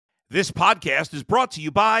This podcast is brought to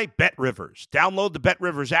you by BetRivers. Download the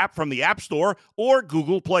BetRivers app from the App Store or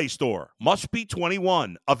Google Play Store. Must be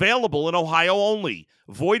 21. Available in Ohio only.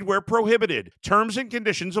 Void where prohibited. Terms and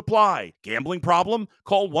conditions apply. Gambling problem?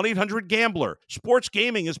 Call 1-800-GAMBLER. Sports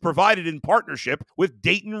gaming is provided in partnership with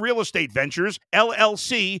Dayton Real Estate Ventures,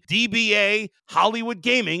 LLC, DBA, Hollywood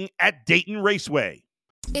Gaming at Dayton Raceway.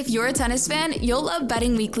 If you're a tennis fan, you'll love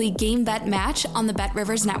Betting Weekly Game Bet Match on the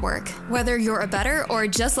BetRivers Network. Whether you're a bettor or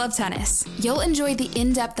just love tennis, you'll enjoy the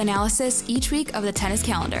in-depth analysis each week of the tennis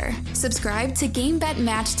calendar. Subscribe to Game Bet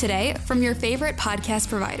Match today from your favorite podcast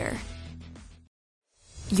provider.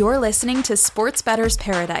 You're listening to Sports Bettor's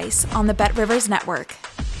Paradise on the BetRivers Network.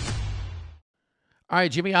 All right,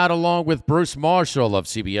 Jimmy Ott along with Bruce Marshall of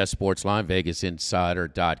CBS Sportsline,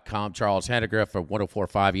 VegasInsider.com. Charles Hanagriff for 104.5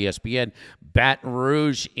 ESPN, Baton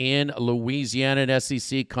Rouge in Louisiana and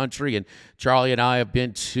SEC country. And Charlie and I have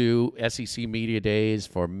been to SEC Media Days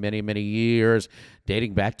for many, many years,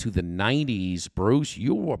 dating back to the 90s. Bruce,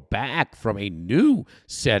 you were back from a new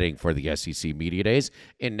setting for the SEC Media Days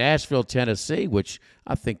in Nashville, Tennessee, which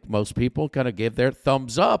I think most people kind of give their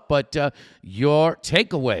thumbs up. But your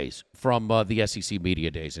takeaways from the SEC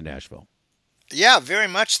Media Days in Nashville? Yeah, very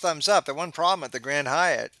much thumbs up. The one problem at the Grand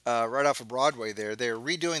Hyatt, right off of Broadway there, they're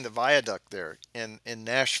redoing the viaduct there in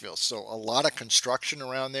Nashville. So a lot of construction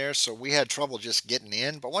around there. So we had trouble just getting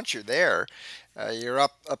in. But once you're there, you're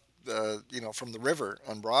up from the river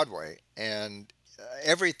on Broadway. And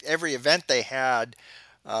every event they had,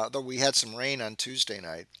 though we had some rain on Tuesday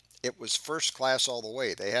night, it was first class all the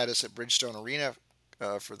way. They had us at Bridgestone Arena.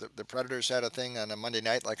 For the Predators had a thing on a Monday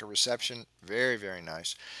night, like a reception. Very, very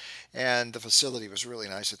nice. And the facility was really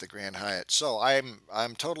nice at the Grand Hyatt. So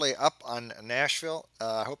I'm totally up on Nashville.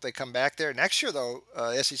 I hope they come back there. Next year, though,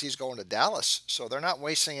 SEC is going to Dallas. So they're not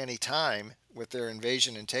wasting any time with their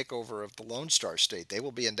invasion and takeover of the Lone Star State. They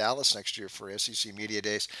will be in Dallas next year for SEC Media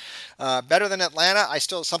Days. Better than Atlanta.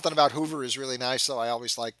 Something about Hoover is really nice, though. I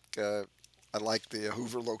always like the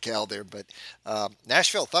Hoover locale there, but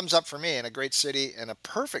Nashville, thumbs up for me, and a great city and a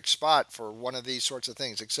perfect spot for one of these sorts of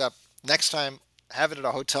things, except next time, have it at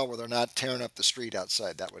a hotel where they're not tearing up the street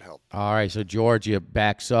outside. That would help. All right, so Georgia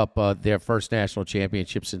backs up their first national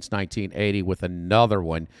championship since 1980 with another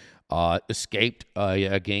one. Escaped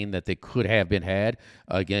a game that they could have been had,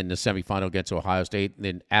 again, the semifinal against Ohio State, and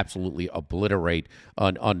then absolutely obliterate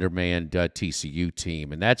an undermanned TCU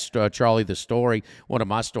team. And that's, Charlie, the story. One of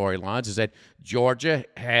my storylines is that Georgia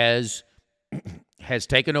has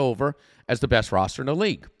taken over as the best roster in the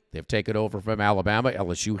league. They've taken over from Alabama.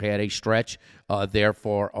 LSU had a stretch there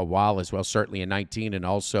for a while as well, certainly in 19 and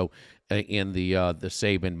also in the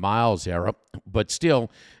Saban Miles era. But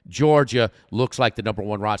still, Georgia looks like the number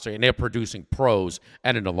one roster, and they're producing pros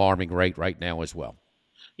at an alarming rate right now as well.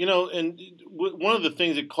 You know, and one of the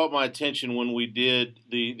things that caught my attention when we did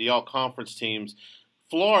the all-conference teams,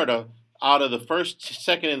 Florida, out of the first,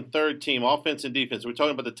 second, and third team, offense and defense, we're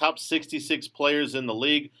talking about the top 66 players in the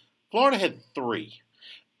league, Florida had 3.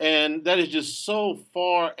 And that is just so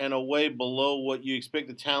far and away below what you expect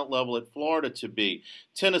the talent level at Florida to be.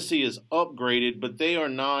 Tennessee is upgraded, but they are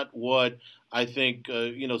not what I think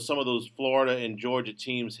some of those Florida and Georgia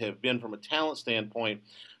teams have been from a talent standpoint.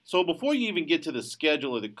 So before you even get to the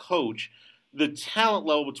schedule or the coach, the talent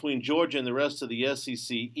level between Georgia and the rest of the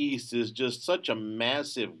SEC East is just such a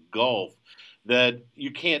massive gulf that you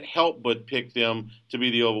can't help but pick them to be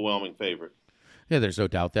the overwhelming favorite. Yeah, there's no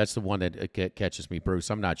doubt. That's the one that catches me, Bruce.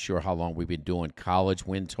 I'm not sure how long we've been doing college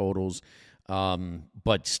win totals,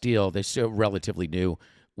 but still, they're still relatively new.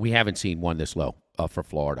 We haven't seen one this low for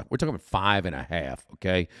Florida. We're talking 5.5,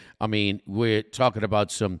 okay? I mean, we're talking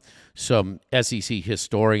about some SEC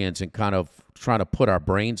historians and kind of trying to put our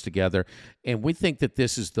brains together, and we think that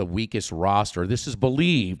this is the weakest roster. This is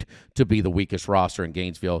believed to be the weakest roster in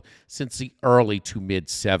Gainesville since the early to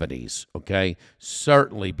mid-'70s, okay?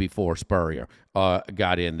 Certainly before Spurrier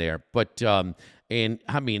got in there. But, and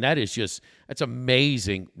I mean, that's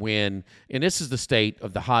amazing when, and this is the state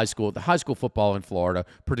of the high school football in Florida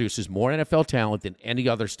produces more NFL talent than any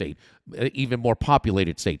other state, even more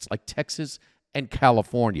populated states like Texas and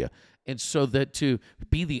California. And so that to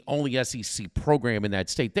be the only SEC program in that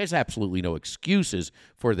state, there's absolutely no excuses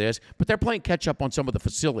for this. But they're playing catch up on some of the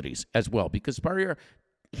facilities as well, because Spurrier,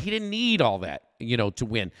 he didn't need all that, to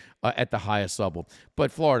win at the highest level.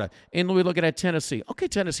 But Florida, and we look at Tennessee. Okay,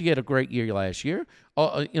 Tennessee had a great year last year,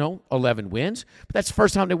 11 wins. But that's the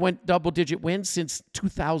first time they went double-digit wins since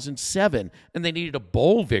 2007, and they needed a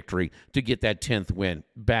bowl victory to get that 10th win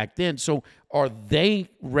back then. So are they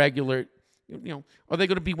regular? are they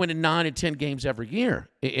going to be winning 9 and 10 games every year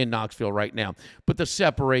in Knoxville right now? But the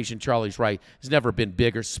separation, Charlie's right, has never been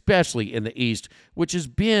bigger, especially in the East, which has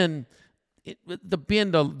been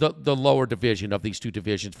the lower division of these two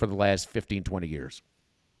divisions for the last 15, 20 years.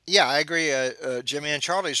 Yeah, I agree, Jimmy, and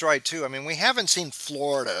Charlie's right, too. I mean, we haven't seen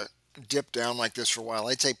Florida dip down like this for a while.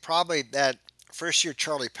 I'd say probably that first year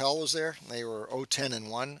Charlie Pell was there. They were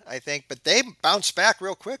 0-10-1, I think, but they bounced back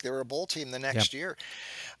real quick. They were a bowl team the next year.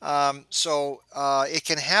 So it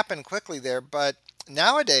can happen quickly there, but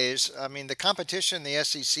nowadays, I mean, the competition in the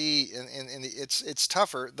SEC, it's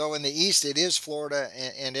tougher, though in the East it is Florida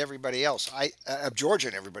and everybody else, Georgia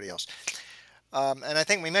and everybody else. And I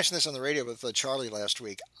think we mentioned this on the radio with Charlie last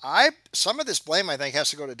week. Some of this blame, I think, has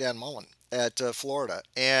to go to Dan Mullen at Florida.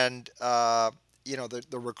 And,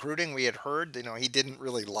 the recruiting we had heard, he didn't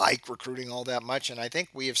really like recruiting all that much. And I think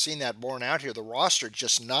we have seen that borne out here. The roster,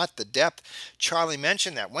 just not the depth. Charlie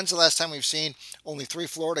mentioned that. When's the last time we've seen only 3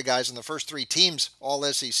 Florida guys in the first 3 teams, all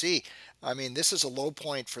SEC? I mean, this is a low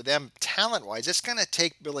point for them talent-wise. It's going to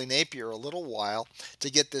take Billy Napier a little while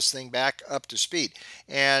to get this thing back up to speed.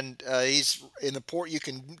 And he's in the port. You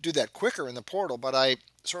can do that quicker in the portal, but I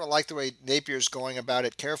sort of like the way Napier's going about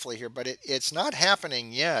it carefully here. But it's not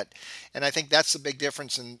happening yet. And I think that's the big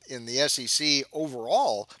difference in the SEC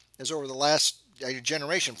overall is over the last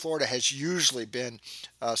generation, Florida has usually been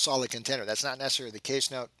a solid contender. That's not necessarily the case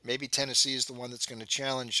now. Maybe Tennessee is the one that's going to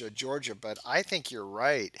challenge Georgia, but I think you're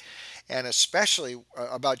right. And especially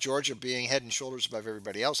about Georgia being head and shoulders above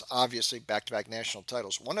everybody else, obviously back-to-back national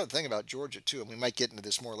titles. One other thing about Georgia, too, and we might get into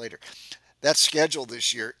this more later, that schedule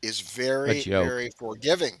this year is very, very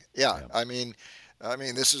forgiving. Yeah. I mean,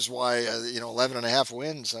 this is why, 11 and a half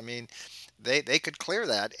wins. I mean, they could clear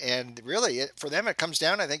that. And really, for them, it comes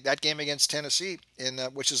down, I think, that game against Tennessee,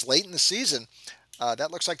 which is late in the season. That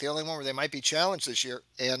looks like the only one where they might be challenged this year.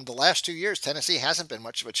 And the last 2 years, Tennessee hasn't been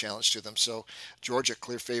much of a challenge to them. So Georgia,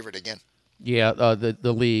 clear favorite again. Yeah,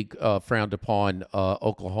 the league frowned upon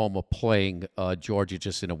Oklahoma playing Georgia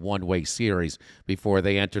just in a one-way series before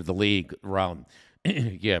they entered the league round.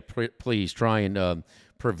 Please try and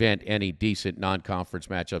prevent any decent non-conference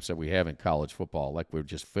matchups that we have in college football, like we're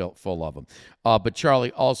just full of them. But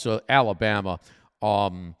Charlie, also Alabama,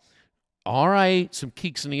 all right, some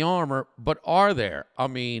kinks in the armor, but are there? I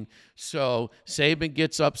mean, so Saban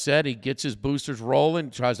gets upset. He gets his boosters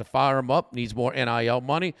rolling, tries to fire them up, needs more NIL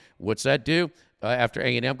money. What's that do? After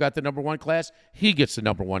A&M got the number 1 class, he gets the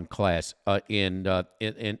number 1 class in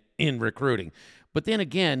recruiting. But then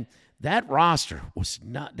again, that roster was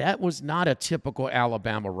not a typical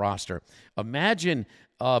Alabama roster. Imagine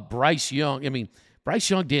Bryce Young. I mean,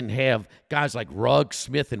 Bryce Young didn't have guys like Ruggs,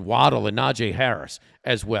 Smith, and Waddle and Najee Harris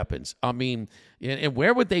as weapons. I mean, and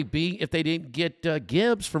where would they be if they didn't get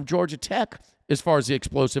Gibbs from Georgia Tech as far as the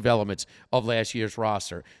explosive elements of last year's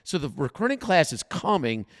roster? So the recruiting class is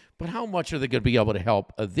coming, but how much are they going to be able to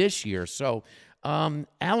help this year? So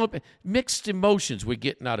Alabama, mixed emotions we're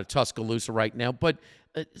getting out of Tuscaloosa right now, but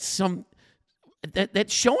some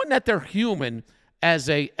that's showing that they're human as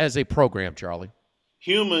a program, Charlie.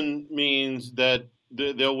 Human means that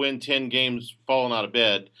they'll win 10 games falling out of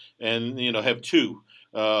bed and, have 2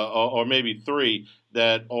 or maybe 3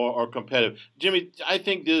 that are competitive. Jimmy, I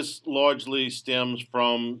think this largely stems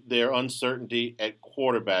from their uncertainty at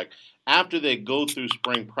quarterback. After they go through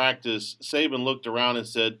spring practice, Saban looked around and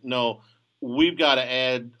said, no, we've got to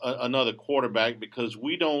add another quarterback because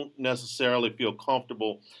we don't necessarily feel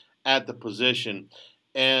comfortable at the position.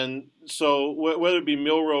 And so whether it be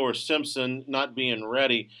Milroe or Simpson not being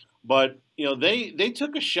ready, but they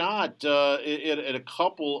took a shot at a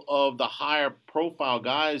couple of the higher profile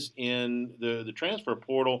guys in the transfer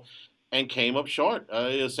portal and came up short.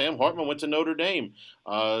 Sam Hartman went to Notre Dame.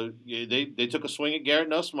 They took a swing at Garrett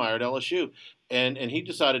Nussmeier at LSU, and he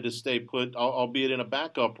decided to stay put, albeit in a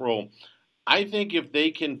backup role. I think if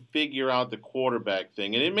they can figure out the quarterback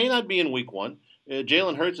thing, and it may not be in week 1.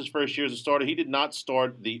 Jalen Hurts, his first year as a starter, he did not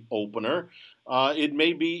start the opener. It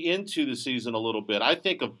may be into the season a little bit. I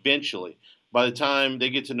think eventually, by the time they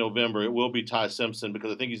get to November, it will be Ty Simpson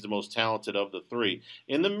because I think he's the most talented of the 3.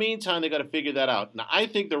 In the meantime, they got to figure that out. Now, I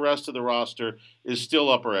think the rest of the roster is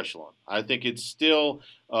still upper echelon. I think it's still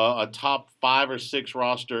a top 5 or 6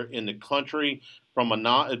 roster in the country from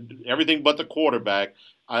everything but the quarterback.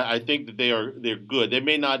 I think that they're good. They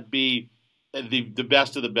may not be the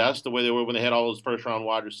best of the best, the way they were when they had all those first-round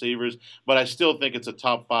wide receivers, but I still think it's a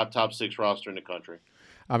top 5, top 6 roster in the country.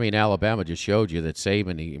 I mean, Alabama just showed you that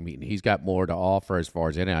Saban, he's got more to offer as far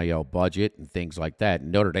as NIL budget and things like that.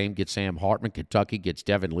 Notre Dame gets Sam Hartman, Kentucky gets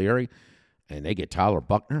Devin Leary, and they get Tyler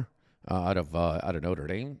Buckner out of Notre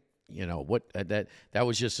Dame. what that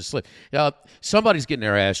was just a slip. Somebody's getting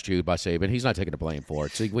their ass chewed by Saban. He's not taking the blame for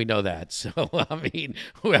it. So we know that. So I mean,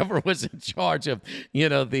 whoever was in charge of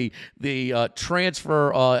the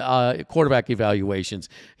transfer quarterback evaluations,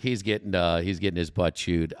 he's getting his butt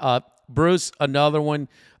chewed. Bruce, another one.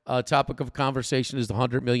 Topic of conversation is the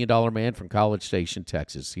 $100 million man from College Station,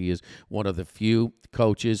 Texas. He is one of the few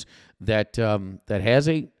coaches that has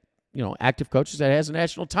active coaches that has a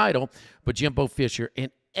national title. But Jimbo Fisher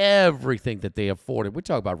and everything that they afforded, we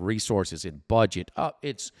talk about resources and budget.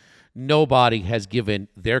 It's nobody has given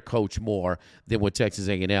their coach more than what Texas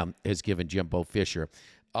A&M has given Jimbo Fisher.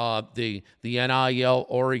 The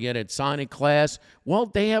NIL-oriented signing class, well,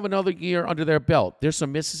 they have another year under their belt. There's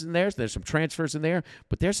some misses in there. There's some transfers in there.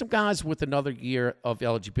 But there's some guys with another year of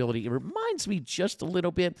eligibility. It reminds me just a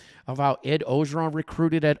little bit of how Ed Ogeron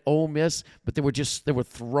recruited at Ole Miss, but they were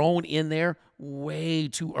thrown in there way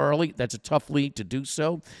too early. That's a tough league to do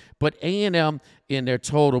so. But A&M in their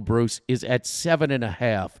total, Bruce, is at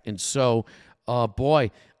 7.5. And so,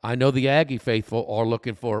 boy, I know the Aggie faithful are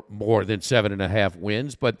looking for more than 7.5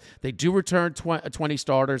 wins, but they do return 20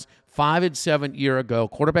 starters, 5 and 7 year ago.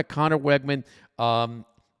 Quarterback Connor Wegman,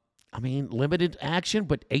 limited action,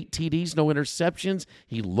 but 8 TDs, no interceptions.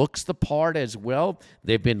 He looks the part as well.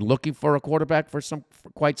 They've been looking for a quarterback for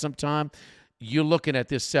quite some time. You're looking at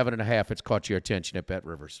this 7.5. It's caught your attention at Bet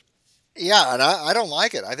Rivers. Yeah, and I don't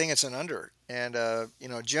like it. I think it's an under. And,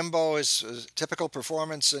 Jimbo is a typical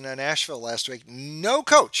performance in Nashville last week. No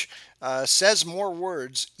coach says more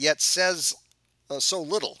words, yet says so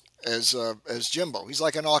little as Jimbo. He's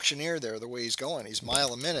like an auctioneer there, the way he's going. He's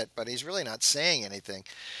mile a minute, but he's really not saying anything.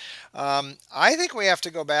 I think we have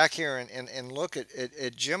to go back here and look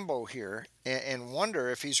at Jimbo here and wonder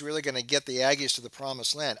if he's really going to get the Aggies to the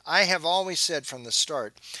promised land. I have always said from the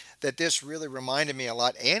start that this really reminded me a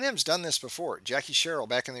lot. A&M's done this before. Jackie Sherrill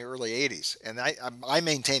back in the early 80s. And I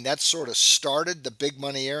maintain that sort of started the big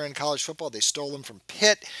money era in college football. They stole him from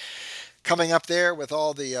Pitt, coming up there with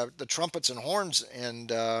all the trumpets and horns.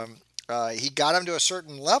 And he got him to a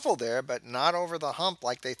certain level there, but not over the hump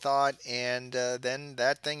like they thought. And then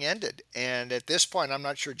that thing ended. And at this point, I'm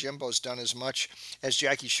not sure Jimbo's done as much as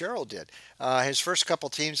Jackie Sherrill did. His first couple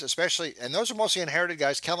teams, especially, and those are mostly inherited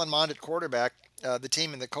guys. Kellen Mond at quarterback. The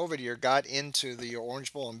team in the COVID year got into the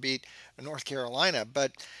Orange Bowl and beat North Carolina,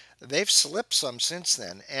 but they've slipped some since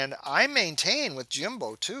then. And I maintain with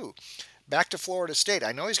Jimbo, too, back to Florida State.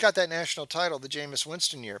 I know he's got that national title, the Jameis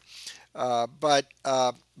Winston year, but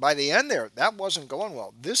by the end there, that wasn't going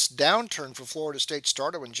well. This downturn for Florida State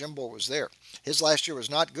started when Jimbo was there. His last year was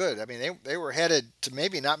not good. I mean, they were headed to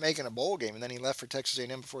maybe not making a bowl game, and then he left for Texas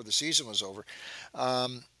A&M before the season was over.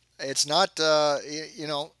 It's not,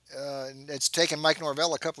 it's taken Mike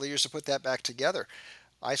Norvell a couple of years to put that back together.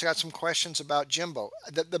 I got some questions about Jimbo.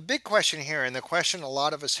 The big question here, and the question a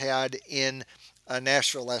lot of us had in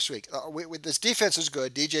Nashville last week, this defense is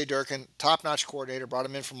good. DJ Durkin, top-notch coordinator, brought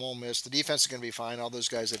him in from Ole Miss. The defense is going to be fine, all those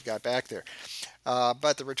guys they've got back there.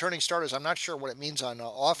 But the returning starters, I'm not sure what it means on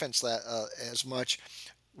offense as much.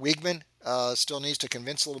 Weigman still needs to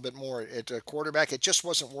convince a little bit more at quarterback. It just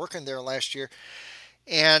wasn't working there last year.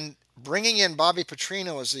 And bringing in Bobby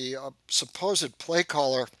Petrino as the supposed play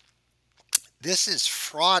caller, this is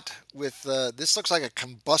fraught with, this looks like a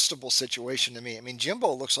combustible situation to me. I mean,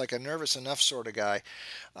 Jimbo looks like a nervous enough sort of guy.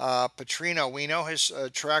 Petrino, we know his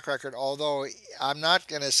track record, although I'm not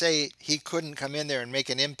going to say he couldn't come in there and make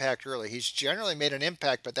an impact early. He's generally made an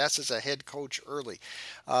impact, but that's as a head coach early.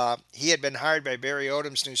 He had been hired by Barry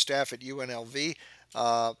Odom's new staff at UNLV.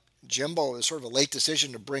 Jimbo is sort of a late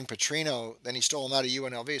decision to bring Petrino. Then he stole him out of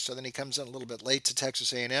UNLV, so then he comes in a little bit late to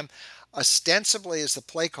Texas A&M, ostensibly as the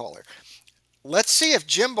play caller. Let's see if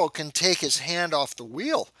Jimbo can take his hand off the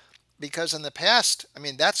wheel, because in the past, I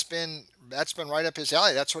mean, that's been right up his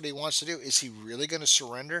alley. That's what he wants to do. Is he really going to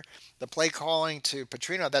surrender the play calling to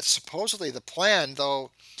Petrino? That's supposedly the plan,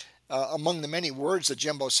 though. Among the many words that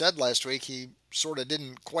Jimbo said last week, he sort of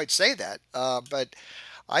didn't quite say that. But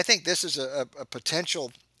I think this is a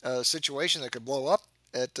potential situation that could blow up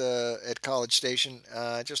at College Station.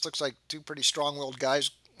 It just looks like two pretty strong-willed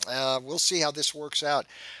guys. We'll see how this works out.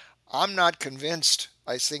 I'm not convinced.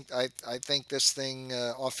 I think this thing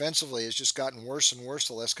offensively has just gotten worse and worse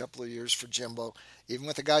the last couple of years for Jimbo. Even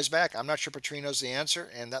with the guys back, I'm not sure Petrino's the answer,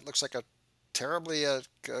 and that looks like a terribly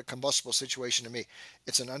combustible situation to me.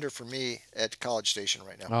 It's an under for me at College Station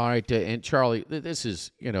right now. All right, and Charlie, this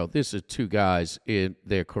is two guys in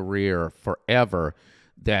their career forever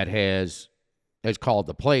that has called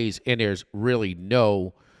the plays, and there's really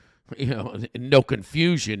no no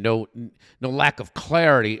confusion, no lack of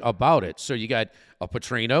clarity about it. So you got a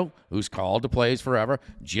Petrino who's called to plays forever.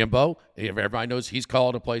 Jimbo, everybody knows he's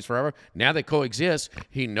called to plays forever. Now they coexist.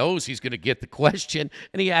 He knows he's going to get the question,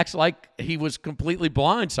 and he acts like he was completely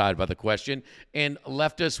blindsided by the question and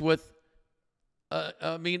left us with,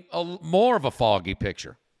 more of a foggy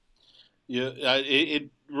picture. Yeah, it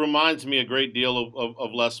reminds me a great deal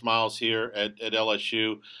of Les Miles here at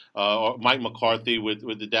LSU, or Mike McCarthy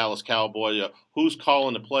with the Dallas Cowboys. Who's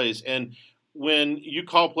calling the plays? And when you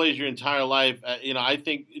call plays your entire life, I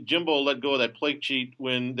think Jimbo let go of that play cheat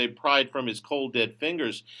when they pried from his cold, dead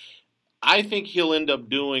fingers. I think he'll end up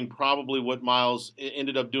doing probably what Miles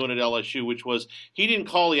ended up doing at LSU, which was he didn't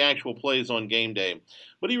call the actual plays on game day,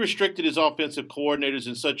 but he restricted his offensive coordinators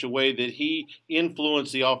in such a way that he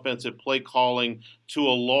influenced the offensive play calling to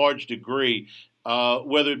a large degree,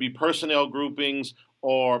 whether it be personnel groupings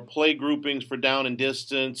or play groupings for down and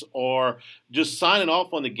distance, or just signing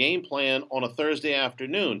off on the game plan on a Thursday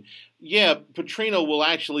afternoon. Yeah, Petrino will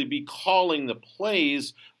actually be calling the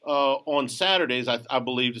plays on Saturdays, I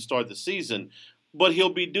believe, to start the season. But he'll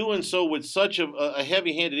be doing so with such a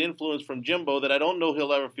heavy-handed influence from Jimbo that I don't know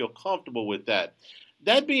he'll ever feel comfortable with that.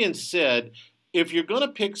 That being said, if you're going to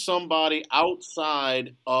pick somebody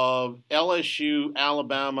outside of LSU,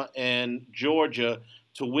 Alabama, and Georgia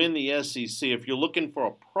to win the SEC, if you're looking for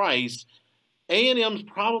a price, A&M's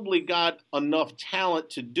probably got enough talent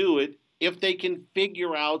to do it if they can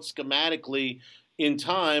figure out schematically in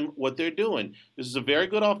time what they're doing. This is a very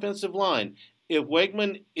good offensive line. If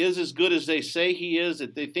Weigman is as good as they say he is,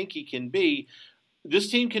 that they think he can be, this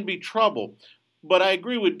team can be trouble. But I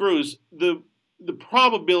agree with Bruce. The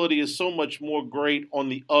probability is so much more great on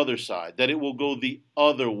the other side, that it will go the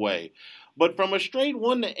other way. But from a straight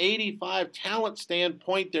 1-85 talent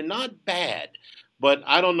standpoint, they're not bad. But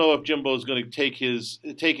I don't know if Jimbo's going to take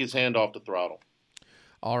his hand off the throttle.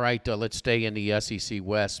 All right, let's stay in the SEC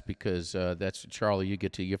West because that's Charlie. You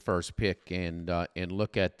get to your first pick and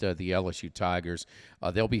look at the LSU Tigers.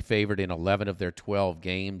 They'll be favored in 11 of their 12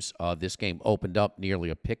 games. This game opened up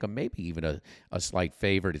nearly a pick 'em, maybe even a slight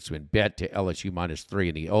favorite. It's been bet to LSU -3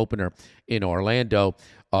 in the opener in Orlando.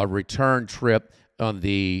 A return trip on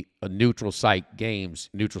the neutral site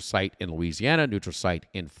games, neutral site in Louisiana, neutral site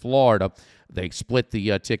in Florida. They split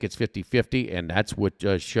the tickets 50-50, and that's what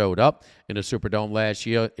showed up in the Superdome last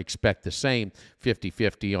year. Expect the same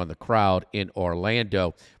 50-50 on the crowd in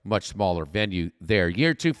Orlando, much smaller venue there.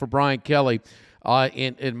 Year 2 for Brian Kelly,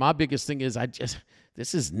 and my biggest thing is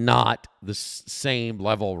this is not the same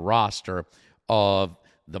level roster of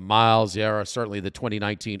the Miles era, certainly the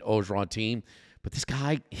 2019 Orgeron team. But this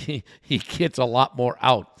guy, he gets a lot more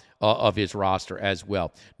out of his roster as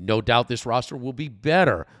well. No doubt this roster will be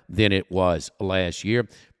better than it was last year.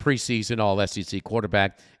 Preseason All-SEC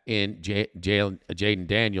quarterback in Jaden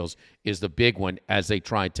Daniels is the big one as they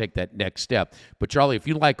try and take that next step. But, Charlie, if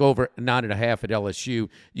you like over 9.5 at LSU,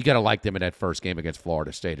 you got to like them in that first game against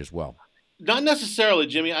Florida State as well. Not necessarily,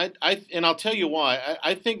 Jimmy. And I'll tell you why.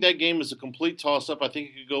 I think that game is a complete toss-up. I think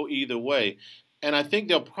it could go either way. And I think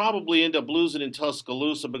they'll probably end up losing in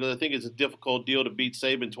Tuscaloosa because I think it's a difficult deal to beat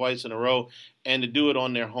Saban twice in a row and to do it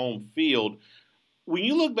on their home field. When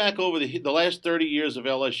you look back over the last 30 years of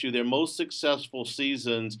LSU, their most successful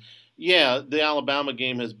seasons, yeah, the Alabama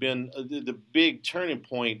game has been the big turning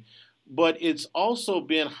point, but it's also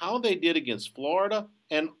been how they did against Florida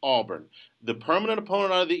and Auburn. The permanent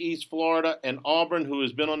opponent out of the East, Florida, and Auburn, who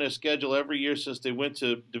has been on their schedule every year since they went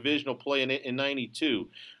to divisional play in 92.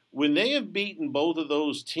 When they have beaten both of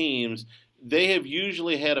those teams, they have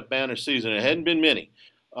usually had a banner season. It hadn't been many.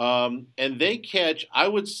 And they catch, I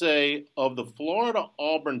would say, of the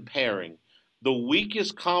Florida-Auburn pairing, the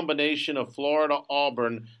weakest combination of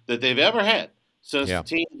Florida-Auburn that they've ever had since the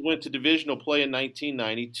teams went to divisional play in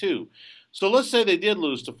 1992. So let's say they did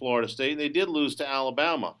lose to Florida State and they did lose to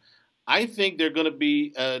Alabama. I think they're going to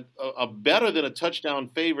be a better than a touchdown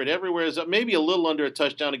favorite everywhere, maybe a little under a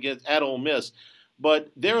touchdown at Ole Miss.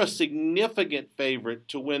 But they're a significant favorite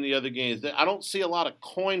to win the other games. I don't see a lot of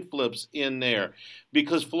coin flips in there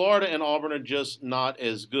because Florida and Auburn are just not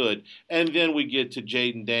as good. And then we get to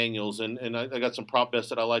Jaden Daniels, and I got some prop bets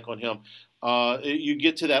that I like on him. You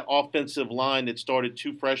get to that offensive line that started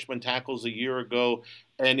 2 freshman tackles a year ago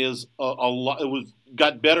and is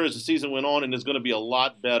got better as the season went on and is going to be a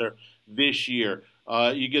lot better this year.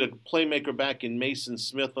 You get a playmaker back in Mason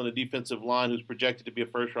Smith on the defensive line who's projected to be a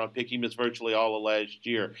first-round pick. He missed virtually all of last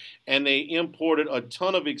year. And they imported a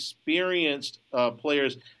ton of experienced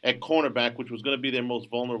players at cornerback, which was going to be their most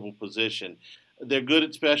vulnerable position. They're good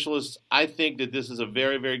at specialists. I think that this is a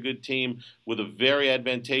very, very good team with a very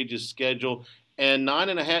advantageous schedule. And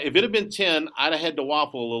 9.5, if it had been 10, I'd have had to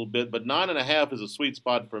waffle a little bit, but 9.5 is a sweet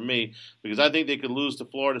spot for me because I think they could lose to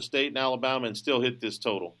Florida State and Alabama and still hit this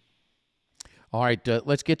total. All right,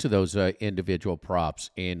 let's get to those individual props.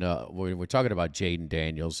 And we're talking about Jaden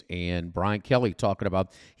Daniels and Brian Kelly talking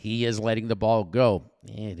about he is letting the ball go.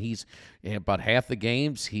 And he's in about half the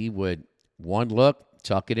games, he would one look,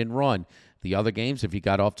 tuck it and run. The other games, if he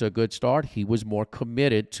got off to a good start, he was more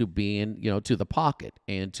committed to being, to the pocket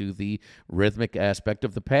and to the rhythmic aspect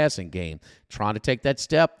of the passing game, trying to take that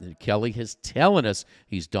step. And Kelly is telling us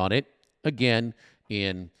he's done it again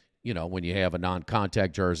in, when you have a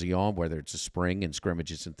non-contact jersey on, whether it's a spring and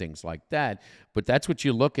scrimmages and things like that. But that's what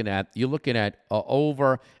you're looking at. You're looking at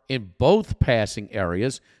over in both passing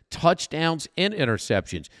areas, touchdowns and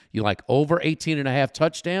interceptions. You like over 18.5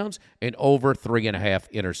 touchdowns and over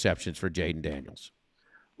 3.5 interceptions for Jaden Daniels.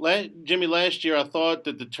 Jimmy, last year I thought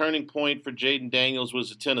that the turning point for Jaden Daniels was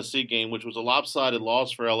the Tennessee game, which was a lopsided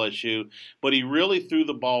loss for LSU, but he really threw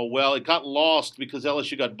the ball well. It got lost because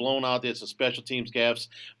LSU got blown out. They had some special teams gaffes,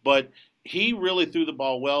 but he really threw the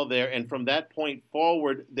ball well there, and from that point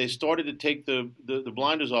forward, they started to take the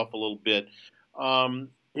blinders off a little bit.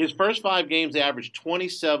 His first 5 games, they averaged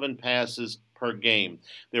 27 passes per game.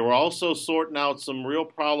 They were also sorting out some real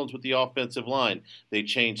problems with the offensive line. They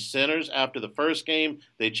changed centers after the first game.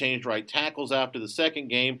 They changed right tackles after the second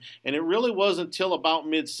game. And it really wasn't until about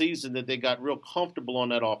midseason that they got real comfortable on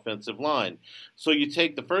that offensive line. So you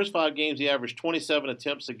take the first 5 games, he averaged 27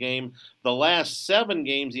 attempts a game. The last 7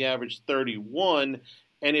 games, he averaged 31.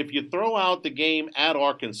 And if you throw out the game at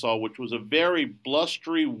Arkansas, which was a very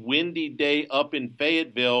blustery, windy day up in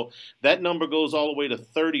Fayetteville, that number goes all the way to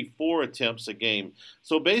 34 attempts a game.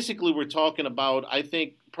 So basically we're talking about, I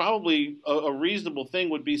think, probably a reasonable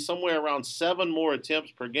thing would be somewhere around 7 more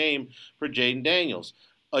attempts per game for Jaden Daniels.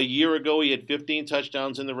 A year ago, he had 15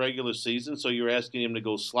 touchdowns in the regular season, so you're asking him to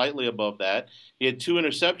go slightly above that. He had 2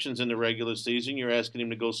 interceptions in the regular season. You're asking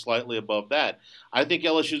him to go slightly above that. I think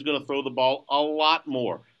LSU is going to throw the ball a lot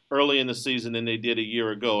more early in the season than they did a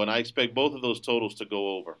year ago, and I expect both of those totals to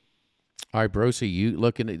go over. All right, Brucey, you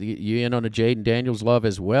in on the Jaden Daniels love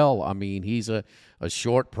as well. I mean, he's a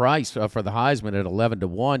short price for the Heisman at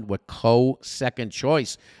 11-1 with second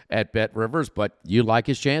choice at Bet Rivers, but you like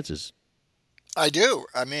his chances. I do.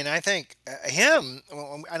 I mean, I think him,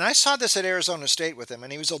 and I saw this at Arizona State with him, and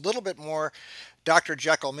he was a little bit more Dr.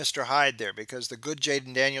 Jekyll, Mr. Hyde there, because the good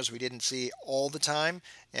Jaden Daniels we didn't see all the time,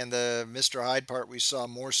 and the Mr. Hyde part we saw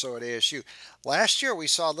more so at ASU. Last year we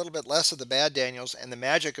saw a little bit less of the bad Daniels, and the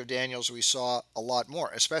magic of Daniels we saw a lot more,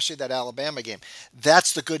 especially that Alabama game.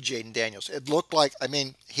 That's the good Jaden Daniels. It looked like,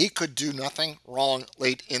 he could do nothing wrong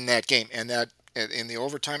late in that game, and that in the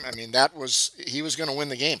overtime, he was going to win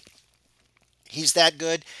the game. He's that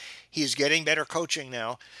good. He's getting better coaching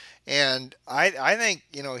now. And I think,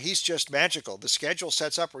 he's just magical. The schedule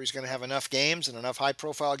sets up where he's going to have enough games and enough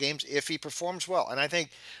high-profile games if he performs well. And I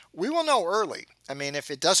think we will know early. If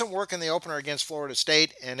it doesn't work in the opener against Florida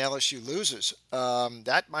State and LSU loses,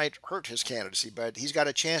 that might hurt his candidacy. But he's got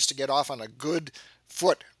a chance to get off on a good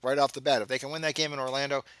foot right off the bat. If they can win that game in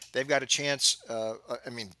Orlando, they've got a chance.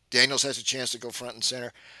 Daniels has a chance to go front and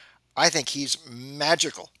center. I think he's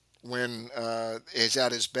magical when he's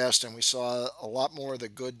at his best, and we saw a lot more of the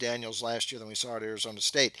good Daniels last year than we saw at Arizona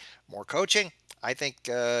State. More coaching, I think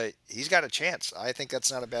he's got a chance. I think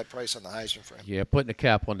that's not a bad price on the Heisman for him. Yeah, putting a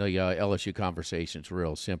cap on the LSU conversation is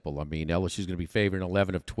real simple. LSU's going to be favored in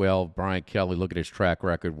 11 of 12. Brian Kelly, look at his track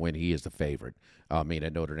record when he is the favorite. At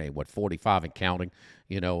Notre Dame, 45 and counting,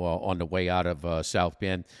 on the way out of South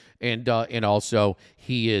Bend. And also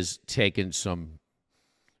he is taking some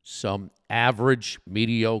average,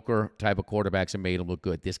 mediocre type of quarterbacks and made him look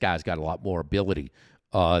good. This guy's got a lot more ability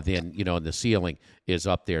than, and the ceiling is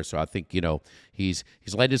up there. So I think, he's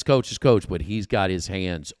let his coaches coach, but he's got his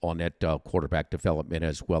hands on that quarterback development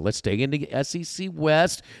as well. Let's stay in the SEC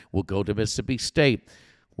West. We'll go to Mississippi State.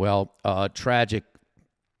 Well, tragic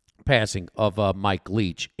passing of Mike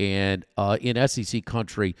Leach. And in SEC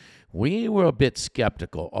country, we were a bit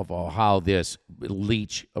skeptical of how this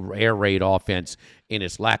Leach air raid offense and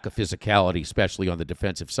its lack of physicality, especially on the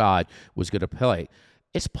defensive side, was going to play.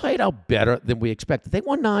 It's played out better than we expected. They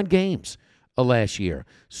won 9 games last year.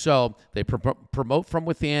 So they promote from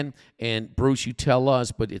within, and Bruce, you tell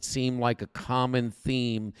us, but it seemed like a common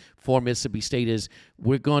theme for Mississippi State is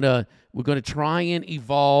we're gonna try and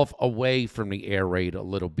evolve away from the air raid a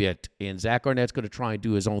little bit, and Zach Arnett's going to try and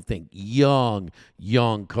do his own thing. Young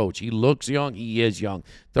coach. He looks young. He is young,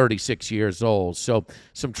 36 years old. So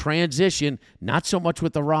some transition, not so much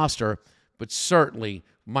with the roster, but certainly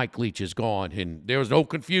Mike Leach is gone, and there was no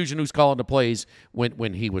confusion who's calling the plays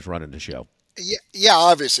when he was running the show. Yeah,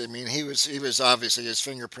 obviously. I mean, he was obviously his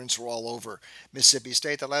fingerprints were all over Mississippi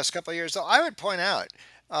State the last couple of years. Though I would point out,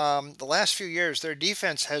 the last few years their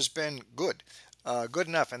defense has been good, good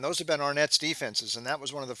enough, and those have been Arnett's defenses, and that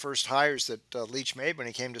was one of the first hires that Leach made when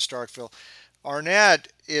he came to Starkville. Arnett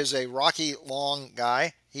is a Rocky Long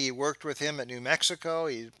guy. He worked with him at New Mexico.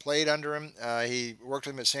 He played under him. He worked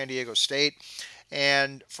with him at San Diego State.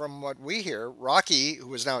 And from what we hear, Rocky,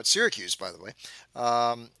 who is now at Syracuse, by the way,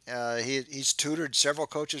 he's tutored several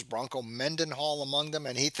coaches, Bronco Mendenhall among them,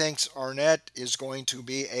 and he thinks Arnett is going to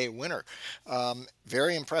be a winner.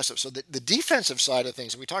 Very impressive. So the defensive side of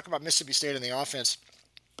things, we talk about Mississippi State and the offense.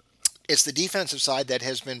 It's the defensive side that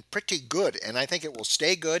has been pretty good, and I think it will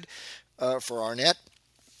stay good for Arnett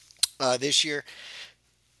this year.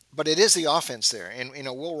 But it is the offense there. And,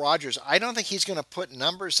 Will Rogers, I don't think he's going to put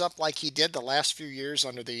numbers up like he did the last few years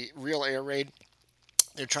under the real air raid.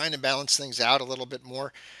 They're trying to balance things out a little bit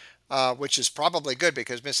more, which is probably good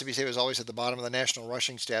because Mississippi State was always at the bottom of the national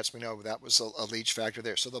rushing stats. We know that was a Leach factor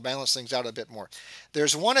there. So they'll balance things out a bit more.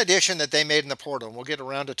 There's one addition that they made in the portal, and we'll get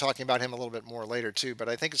around to talking about him a little bit more later, too. But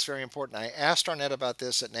I think it's very important. I asked Arnett about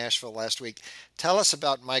this at Nashville last week. Tell us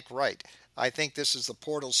about Mike Wright. I think this is the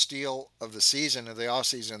portal steal of the season, of the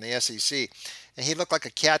offseason in the SEC. And he looked like a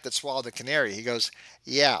cat that swallowed a canary. He goes,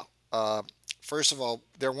 yeah, first of all,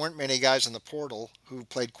 there weren't many guys in the portal who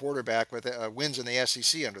played quarterback with wins in the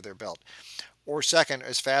SEC under their belt. Or second,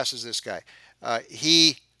 as fast as this guy.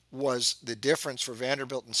 He was the difference for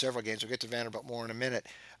Vanderbilt in several games. We'll get to Vanderbilt more in a minute.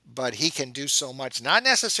 But he can do so much, not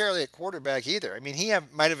necessarily at quarterback either. I mean,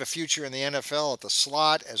 might have a future in the NFL at the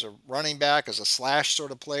slot, as a running back, as a slash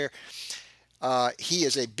sort of player. He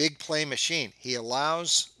is a big play machine. He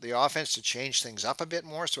allows the offense to change things up a bit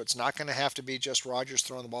more, so it's not going to have to be just Rodgers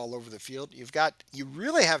throwing the ball over the field. You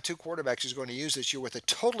really have two quarterbacks he's going to use this year with a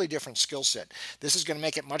totally different skill set. This is going to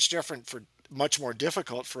make it much more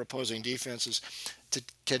difficult for opposing defenses to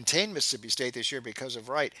contain Mississippi State this year because of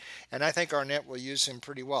Wright. And I think Arnett will use him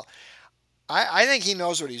pretty well. I think he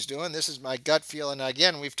knows what he's doing. This is my gut feeling.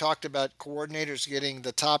 Again, we've talked about coordinators getting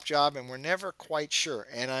the top job, and we're never quite sure.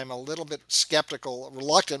 And I'm a little bit skeptical,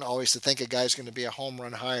 reluctant always to think a guy's going to be a home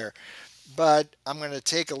run hire. But I'm going to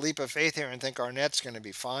take a leap of faith here and think Arnett's going to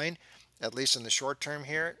be fine, at least in the short term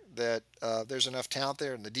here, that there's enough talent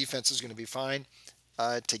there and the defense is going to be fine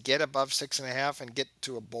to get above 6.5 and get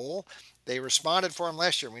to a bowl. They responded for him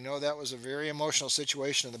last year. We know that was a very emotional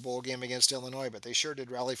situation in the bowl game against Illinois, but they sure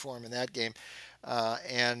did rally for him in that game.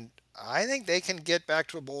 And I think they can get back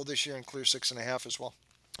to a bowl this year and clear 6.5 as well.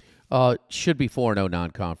 Should be 4-0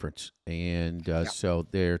 non-conference, and so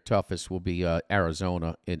their toughest will be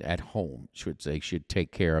Arizona at home. Should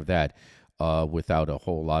take care of that without a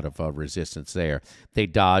whole lot of resistance there. They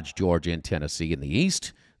dodge Georgia and Tennessee in the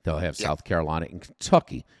East. They'll have South Carolina and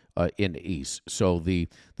Kentucky in the East. So the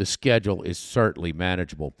schedule is certainly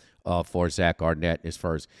manageable for Zach Arnett. As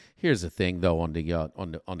far as here's the thing though, on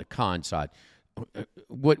the con side,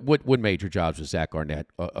 what major jobs was Zach Arnett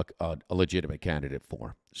a legitimate candidate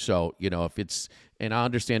for? So if it's, and I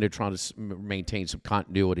understand they're trying to maintain some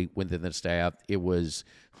continuity within the staff. It was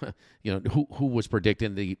who was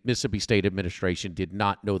predicting the Mississippi State administration did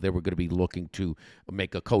not know they were going to be looking to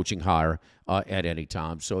make a coaching hire at any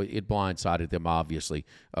time. So it blindsided them, obviously,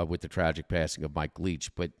 with the tragic passing of Mike Leach.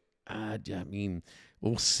 But, I mean,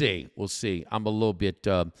 we'll see. I'm a little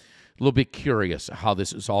bit curious how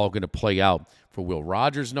this is all going to play out for Will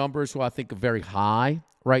Rogers' numbers, who I think are very high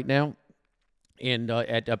right now. And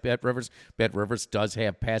at Bet Rivers. Bet Rivers does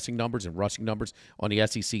have passing numbers and rushing numbers on the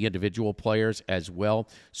SEC individual players as well.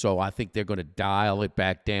 So I think they're going to dial it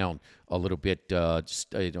back down a little bit,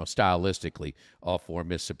 stylistically for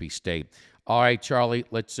Mississippi State. All right, Charlie,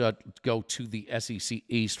 let's go to the SEC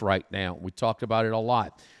East right now. We talked about it a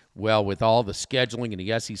lot. Well, with all the scheduling in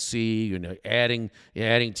the SEC, adding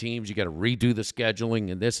teams, you got to redo the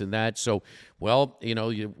scheduling and this and that. So,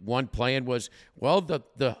 one plan was,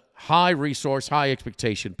 the high resource, high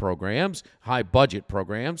expectation programs, high budget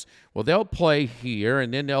programs, they'll play here,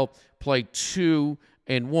 and then they'll play 2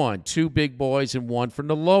 and 1, 2 big boys and 1 from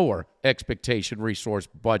the lower expectation resource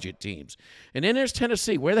budget teams. And then there's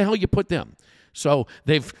Tennessee. Where the hell you put them? So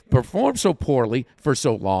they've performed so poorly for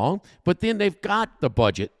so long, but then they've got the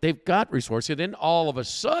budget, they've got resources, and then all of a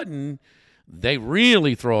sudden they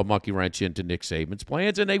really throw a monkey wrench into Nick Saban's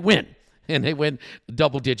plans, and they win. And they win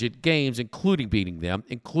double-digit games, including beating them,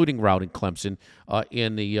 including routing Clemson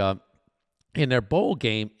in their bowl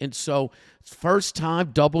game. And so first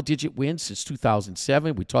time double-digit wins since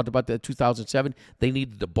 2007. We talked about that 2007. They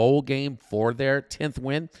needed the bowl game for their 10th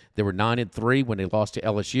win. They were 9-3 when they lost to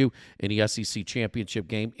LSU in the SEC championship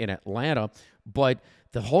game in Atlanta. But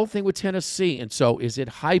the whole thing with Tennessee, and so is it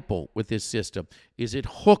Heupel with this system? Is it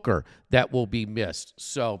Hooker that will be missed?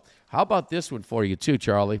 So how about this one for you too,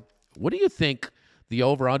 Charlie? What do you think the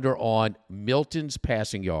over-under on Milton's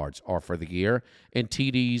passing yards are for the year and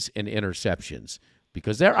TDs and interceptions?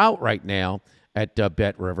 Because they're out right now at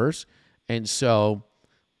Bet Rivers. And so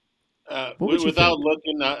without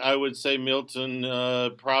looking, I would say Milton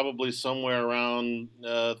probably somewhere around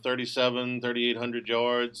 3,800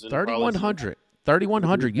 yards. 3,100.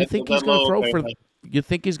 3,100. You think he's going to throw for? You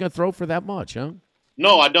think he's going to throw for that much, huh?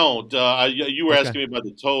 No, I don't. You were asking me about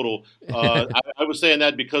the total. I was saying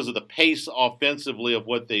that because of the pace offensively of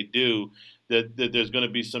what they do, that there's going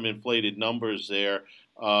to be some inflated numbers there.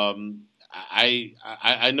 I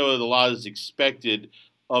know that a lot is expected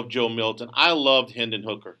of Joe Milton. I loved Hendon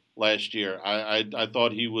Hooker last year. I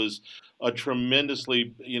thought he was a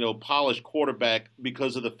tremendously polished quarterback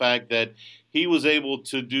because of the fact that he was able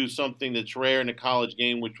to do something that's rare in the college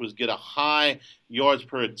game, which was get a high yards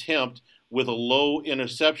per attempt with a low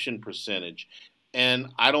interception percentage. And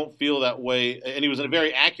I don't feel that way. And he was a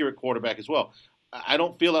very accurate quarterback as well. I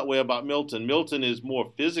don't feel that way about Milton. Milton is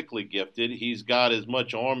more physically gifted. He's got as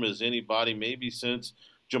much arm as anybody, maybe since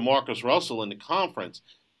Jamarcus Russell in the conference.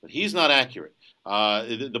 But he's not accurate.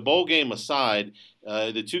 The bowl game aside,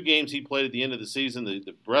 the two games he played at the end of the season,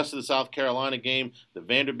 the rest of the South Carolina game, the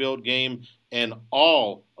Vanderbilt game, and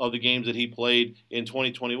all of the games that he played in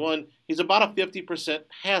 2021, he's about a 50%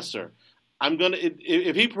 passer.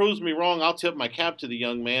 If he proves me wrong, I'll tip my cap to the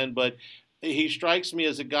young man, but he strikes me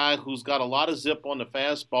as a guy who's got a lot of zip on the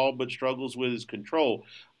fastball but struggles with his control.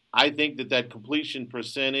 I think that completion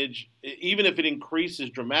percentage, even if it increases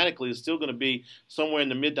dramatically, is still going to be somewhere in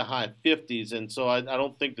the mid to high 50s, and so I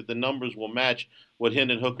don't think that the numbers will match what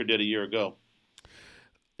Hendon Hooker did a year ago.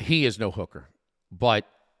 He is no Hooker, but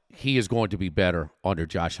he is going to be better under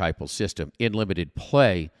Josh Heupel's system. In limited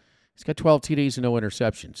play, he's got 12 TDs and no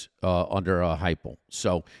interceptions under Heupel.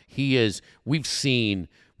 So he is –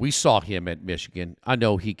 we saw him at Michigan. I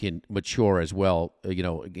know he can mature as well,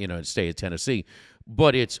 stay at Tennessee.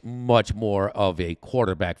 But it's much more of a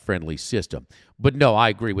quarterback-friendly system. But no, I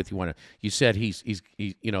agree with you. You said he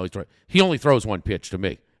only throws one pitch to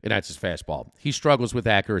me, and that's his fastball. He struggles with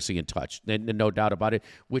accuracy and touch, and no doubt about it,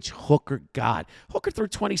 which Hooker got. Hooker threw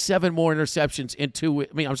 27 more interceptions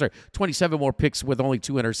 27 more picks with only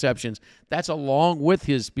 2 interceptions. That's along with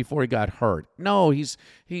his before he got hurt. No, he's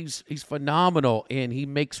phenomenal, and he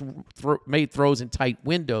made throws in tight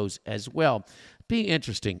windows as well. Be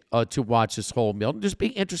interesting to watch this whole Milton. Just be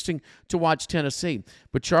interesting to watch Tennessee.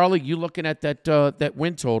 But Charlie, you looking at that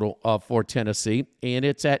win total for Tennessee, and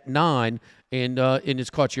it's at 9, and it's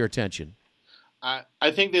caught your attention.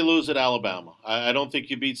 I think they lose at Alabama. I don't think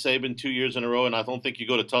you beat Saban 2 years in a row, and I don't think you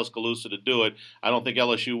go to Tuscaloosa to do it. I don't think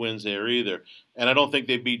LSU wins there either, and I don't think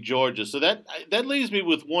they beat Georgia. So that leaves me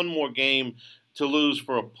with one more game to lose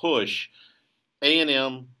for a push.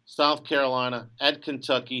 A&M, South Carolina, at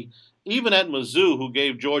Kentucky. Even at Mizzou, who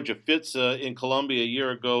gave Georgia fits in Columbia a year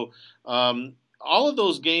ago, all of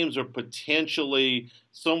those games are potentially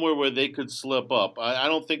somewhere where they could slip up. I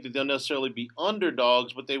don't think that they'll necessarily be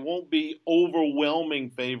underdogs, but they won't be overwhelming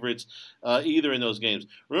favorites either in those games.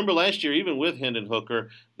 Remember last year, even with Hendon Hooker,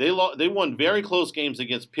 they won very close games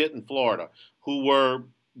against Pitt and Florida, who were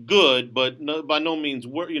good, but by no means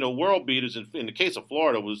world beaters. In the case of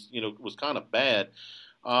Florida, was kind of bad.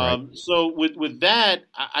 Right. So with that,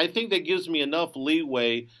 I think that gives me enough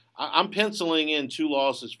leeway. I'm penciling in 2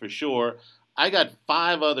 losses for sure. I got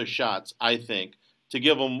 5 other shots, I think, to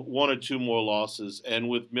give them 1 or 2 more losses. And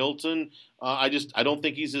with Milton, I don't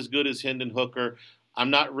think he's as good as Hendon Hooker. I'm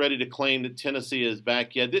not ready to claim that Tennessee is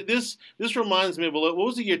back yet. This reminds me of what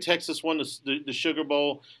was the year Texas won the Sugar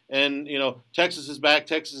Bowl, and Texas is back.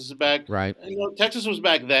 Texas is back. Right. Texas was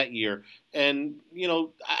back that year, and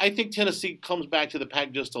I think Tennessee comes back to the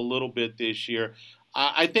pack just a little bit this year.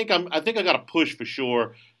 I think I got a push for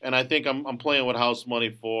sure, and I think I'm playing with house money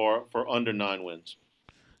for under 9 wins.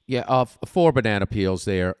 Yeah, 4 banana peels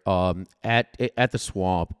there at the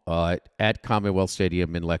Swamp, at Commonwealth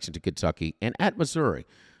Stadium in Lexington, Kentucky, and at Missouri.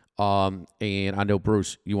 And I know,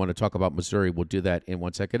 Bruce, you want to talk about Missouri. We'll do that in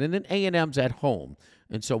 1 second. And then A&M's at home,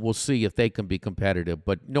 and so we'll see if they can be competitive.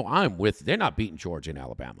 But no, they're not beating Georgia and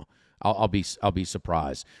Alabama. I'll be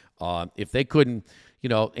surprised if they couldn't.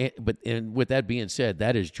 But with that being said,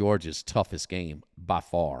 that is Georgia's toughest game by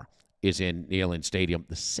far. Is in Neyland Stadium,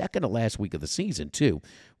 the second to last week of the season, too,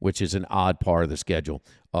 which is an odd part of the schedule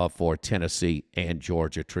for Tennessee and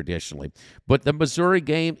Georgia traditionally. But the Missouri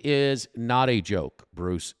game is not a joke,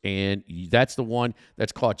 Bruce, and that's the one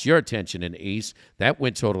that's caught your attention in the East. That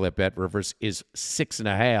win total at Bet Rivers is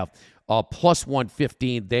 6.5. plus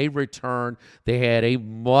 115. They returned. They had a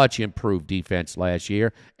much improved defense last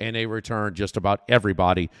year, and they returned just about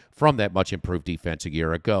everybody from that much improved defense a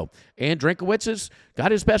year ago. And Drinkwitz has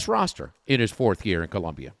got his best roster in his 4th year in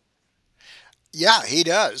Columbia. Yeah, he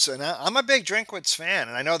does. And I'm a big Drinkwitz fan.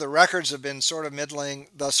 And I know the records have been sort of middling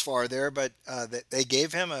thus far there, but they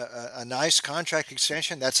gave him a nice contract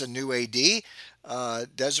extension. That's a new AD.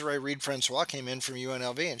 Desiree Reed-Francois came in from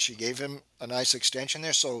UNLV, and she gave him a nice extension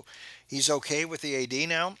there. So he's okay with the AD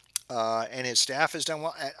now. And his staff has done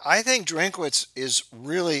well. I think Drinkwitz is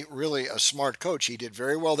really, really a smart coach. He did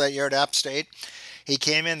very well that year at App State. He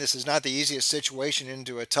came in, this is not the easiest situation,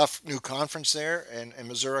 into a tough new conference there, and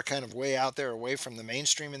Missouri kind of way out there, away from the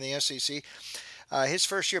mainstream in the SEC. His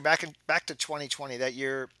first year, back to 2020, that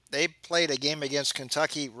year, they played a game against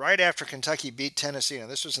Kentucky right after Kentucky beat Tennessee. Now,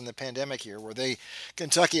 this was in the pandemic year, where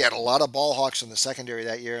Kentucky had a lot of ball hawks in the secondary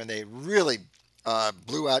that year, and they really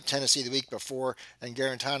blew out Tennessee the week before, and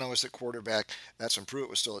Garantano was the quarterback. That's when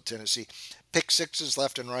Pruitt was still at Tennessee. Pick sixes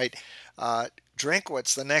left and right.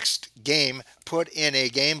 Drinkwitz, the next game, put in a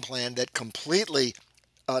game plan that completely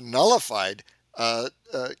nullified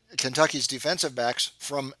Kentucky's defensive backs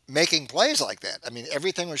from making plays like that. I mean,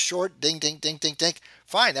 everything was short, ding, ding, ding, ding, ding.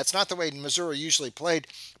 Fine, that's not the way Missouri usually played,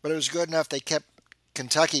 but it was good enough. They kept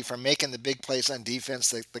Kentucky from making the big plays on defense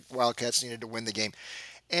that the Wildcats needed to win the game.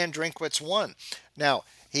 And Drinkwitz won. Now,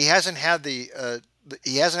 he hasn't had the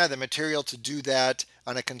material to do that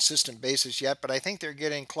on a consistent basis yet, but I think they're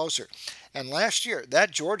getting closer. And last year, that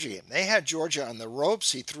Georgia game, they had Georgia on the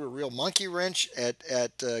ropes. He threw a real monkey wrench at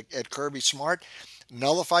Kirby Smart,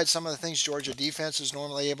 nullified some of the things Georgia defense is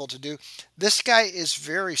normally able to do. This guy is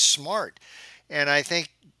very smart, and I think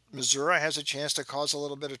Missouri has a chance to cause a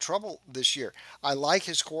little bit of trouble this year. I like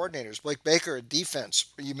his coordinators. Blake Baker at defense.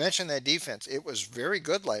 You mentioned that defense. It was very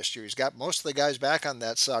good last year. He's got most of the guys back on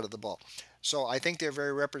that side of the ball. So I think they're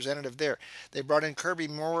very representative there. They brought in Kirby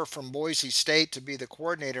Moore from Boise State to be the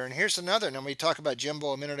coordinator. And here's another. Now, we talked about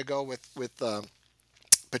Jimbo a minute ago with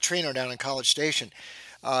Petrino down in College Station.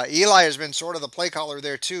 Eli has been sort of the play caller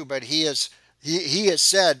there too, but he has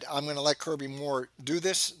said, I'm going to let Kirby Moore do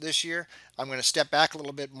this year. I'm going to step back a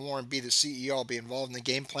little bit more and be the CEO. I'll be involved in the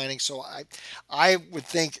game planning. So I would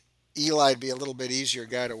think Eli would be a little bit easier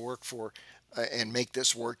guy to work for and make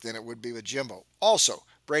this work than it would be with Jimbo. Also,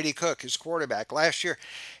 Brady Cook, his quarterback, last year,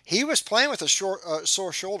 he was playing with a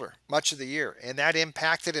sore shoulder much of the year, and that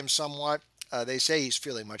impacted him somewhat. They say he's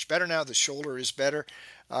feeling much better now. The shoulder is better.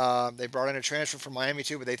 They brought in a transfer from Miami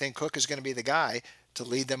too, but they think Cook is going to be the guy to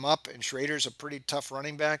lead them up, and Schrader's a pretty tough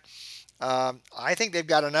running back. I think they've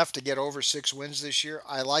got enough to get over 6 wins this year.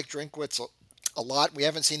 I like Drinkwitz a lot. We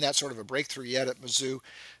haven't seen that sort of a breakthrough yet at Mizzou,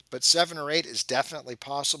 but 7 or 8 is definitely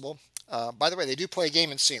possible. By the way, they do play a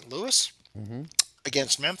game in St. Louis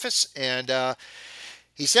against Memphis, and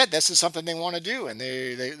he said this is something they want to do, and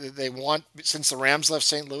they want, since the Rams left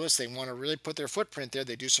St. Louis, they want to really put their footprint there.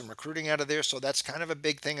 They do some recruiting out of there, so that's kind of a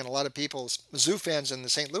big thing, and a lot of people, Mizzou fans in the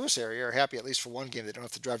St. Louis area, are happy at least for one game. They don't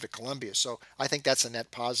have to drive to Columbia, so I think that's a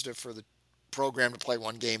net positive for the program to play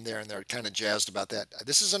one game there, and they're kind of jazzed about that.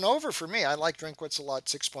 This is an over for me. I like Drinkwitz a lot.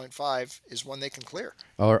 6.5 is one they can clear.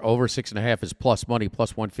 Or over 6.5 is plus money,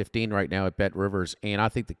 plus 115 right now at Bet Rivers. And I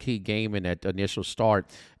think the key game in that initial start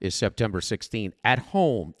is September 16th. At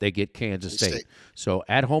home, they get Kansas State. So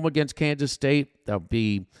at home against Kansas State, they'll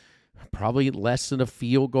be probably less than a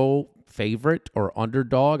field goal favorite or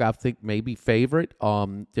underdog. I think maybe favorite.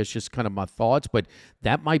 That's just kind of my thoughts, but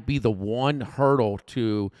that might be the one hurdle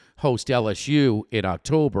to host LSU in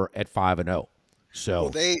October at 5-0. So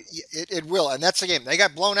well, it will, and that's the game. They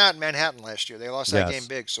got blown out in Manhattan last year. They lost that game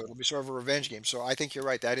big, so it'll be sort of a revenge game. So I think you're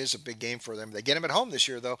right. That is a big game for them. They get them at home this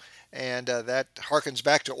year, though, and that harkens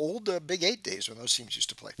back to old Big 8 days when those teams used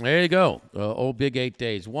to play. There you go, old Big 8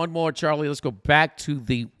 days. One more, Charlie. Let's go back to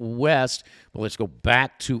the West, but let's go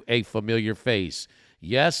back to a familiar face.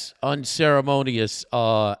 Yes, unceremonious,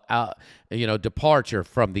 departure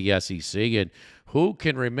from the SEC, and who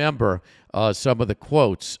can remember some of the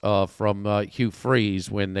quotes from Hugh Freeze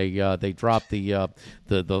when they dropped the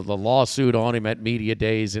lawsuit on him at media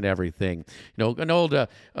days and everything? You know,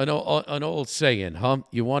 an old saying, huh?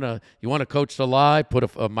 You wanna coach the lie?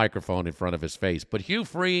 Put a microphone in front of his face. But Hugh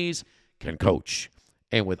Freeze can coach,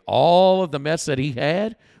 and with all of the mess that he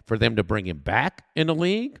had, for them to bring him back in the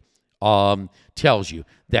league, tells you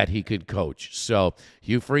that he could coach. So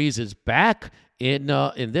Hugh Freeze is back in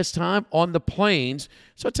this time on the Plains.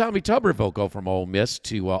 So Tommy Tuberville will go from Ole Miss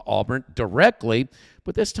to Auburn directly,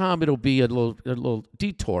 but this time it'll be a little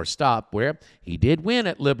detour stop where he did win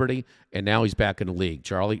at Liberty, and now he's back in the league.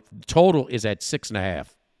 Charlie, total is at 6.5.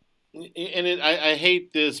 And I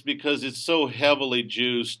hate this because it's so heavily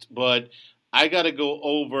juiced, but I got to go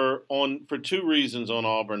over on for two reasons on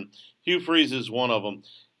Auburn. Hugh Freeze is one of them.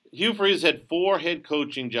 Hugh Freeze had 4 head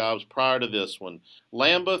coaching jobs prior to this one: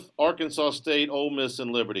 Lambeth, Arkansas State, Ole Miss,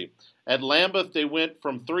 and Liberty. At Lambeth, they went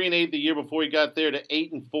from 3-8 the year before he got there to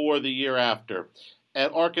 8-4 the year after.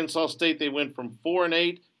 At Arkansas State, they went from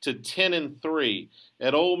 4-8 to 10-3.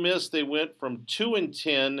 At Ole Miss, they went from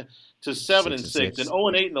 2-10 to 7-6, and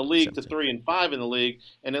 0-8 in the league to 3-5 in the league.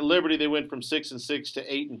 And at Liberty, they went from 6-6 to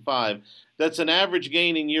 8-5. That's an average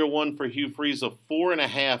gain in year one for Hugh Freeze of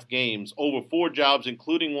 4.5 games over 4 jobs,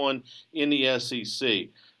 including one in the SEC.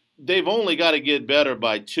 They've only got to get better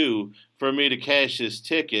by 2 for me to cash this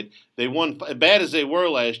ticket. They won, as bad as they were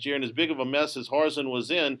last year, and as big of a mess as Harsin was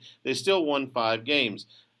in, they still won 5 games.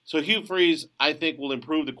 So Hugh Freeze, I think, will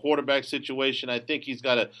improve the quarterback situation. I think he's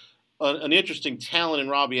got an interesting talent in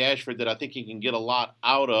Robbie Ashford that I think he can get a lot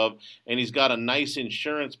out of, and he's got a nice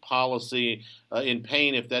insurance policy in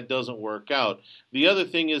pain if that doesn't work out. The other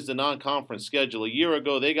thing is the non-conference schedule. A year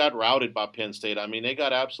ago, they got routed by Penn State. I mean, they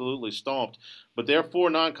got absolutely stomped. But their 4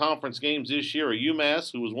 non-conference games this year are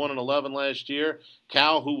UMass, who was 1-11 last year,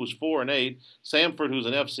 Cal, who was 4-8, Samford, who's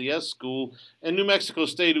an FCS school, and New Mexico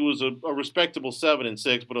State, who was a respectable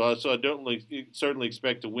 7-6, but so I don't certainly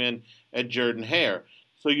expect to win at Jordan-Hare.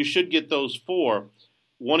 So you should get those 4.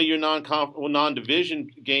 One of your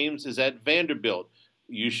non-division games is at Vanderbilt.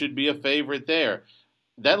 You should be a favorite there.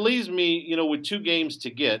 That leaves me, with 2 games to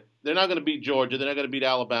get. They're not going to beat Georgia. They're not going to beat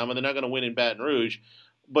Alabama. They're not going to win in Baton Rouge.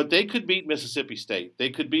 But they could beat Mississippi State. They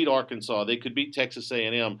could beat Arkansas. They could beat Texas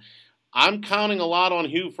A&M. I'm counting a lot on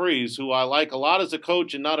Hugh Freeze, who I like a lot as a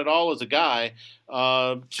coach and not at all as a guy,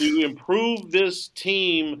 to improve this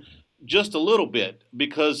team just a little bit,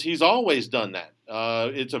 because he's always done that.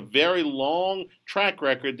 It's a very long track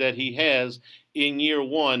record that he has in year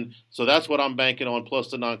one, so that's what I'm banking on, plus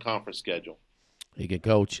the non-conference schedule. He could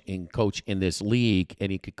coach in this league, and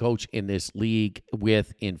he could coach in this league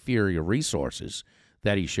with inferior resources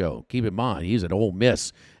that he showed. Keep in mind, he's at Ole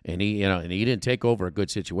Miss, and he didn't take over a good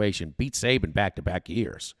situation. Beat Saban back-to-back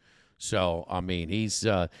years. So I mean, he's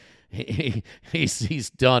done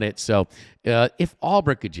it. So if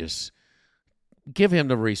Auburn could just give him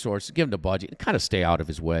the resources, give him the budget, and kind of stay out of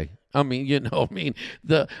his way. I mean,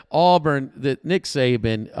 the Nick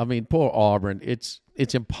Saban, poor Auburn, it's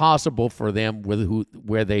impossible for them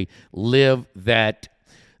where they live that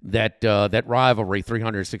rivalry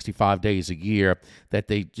 365 days a year, that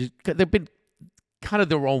they've been kind of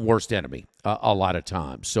their own worst enemy a lot of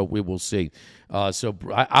times. So we will see. So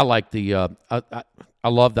I like I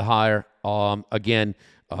love the hire. Again,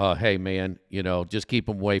 hey man, just keep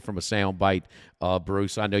them away from a sound bite,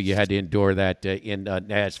 Bruce. I know you had to endure that in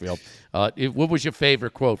Nashville. What was your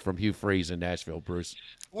favorite quote from Hugh Freeze in Nashville, Bruce?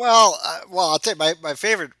 Well, I'll tell you my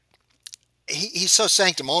favorite. He's so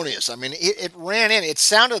sanctimonious. I mean, it ran in. It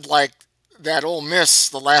sounded like that Ole Miss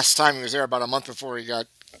the last time he was there, about a month before he got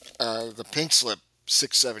the pink slip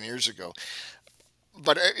 6-7 years ago.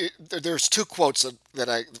 But there's 2 quotes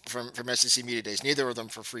from SEC Media Days, neither of them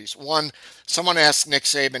for Freeze. One, someone asked Nick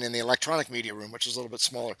Saban in the electronic media room, which is a little bit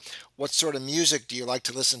smaller, what sort of music do you like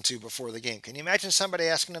to listen to before the game? Can you imagine somebody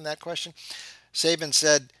asking him that question? Saban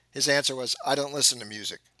said his answer was, I don't listen to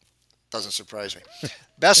music. Doesn't surprise me.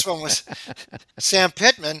 Best one was Sam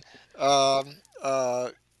Pittman, a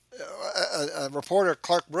reporter,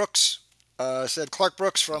 Clark Brooks, said, Clark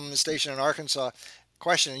Brooks from the station in Arkansas,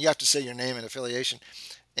 question, and you have to say your name and affiliation.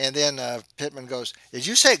 And then Pittman goes, did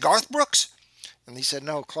you say Garth Brooks? And he said,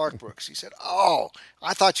 no, Clark Brooks. He said, oh,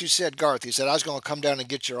 I thought you said Garth. He said, I was going to come down and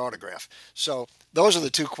get your autograph. So those are the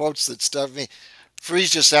 2 quotes that stuffed me. Freeze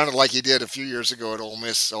just sounded like he did a few years ago at Ole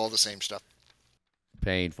Miss, all the same stuff.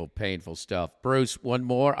 Painful stuff. Bruce, one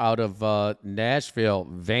more out of Nashville.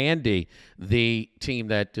 Vandy, the team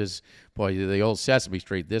that is, the old Sesame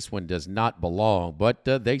Street. This one does not belong, but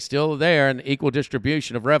they still are there, an equal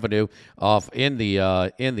distribution of revenue in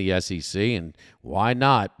the SEC, and why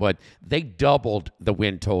not? But they doubled the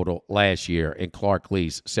win total last year in Clark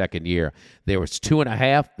Lee's second year. There was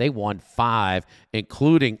 2.5. They won 5,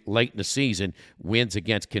 including late in the season wins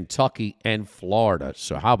against Kentucky and Florida.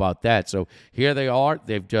 So how about that? So here they are.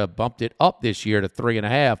 They've bumped it up this year to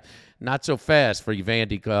 3.5. Not so fast for you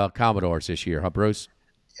Vandy Commodores this year, huh, Bruce?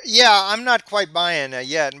 Yeah, I'm not quite buying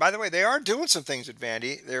yet. And by the way, they are doing some things at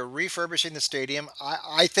Vandy. They're refurbishing the stadium.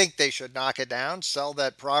 I think they should knock it down, sell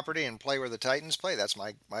that property, and play where the Titans play. That's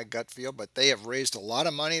my gut feel. But they have raised a lot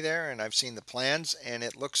of money there, and I've seen the plans, and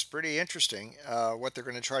it looks pretty interesting what they're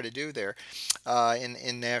going to try to do there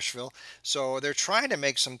in Nashville. So they're trying to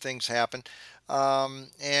make some things happen.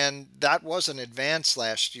 And that was an advance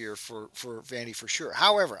last year for Vandy for sure.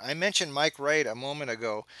 However, I mentioned Mike Wright a moment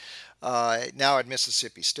ago, now at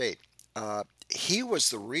Mississippi State. He was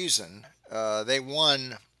the reason they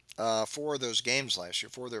won 4 of those games last year,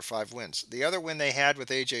 4 of their 5 wins. The other win they had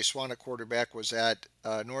with A.J. Swan at quarterback was at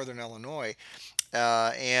Northern Illinois.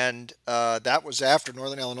 And that was after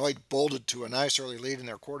Northern Illinois bolted to a nice early lead and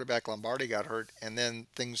their quarterback Lombardi got hurt, and then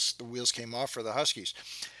the wheels came off for the Huskies.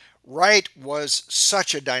 Wright was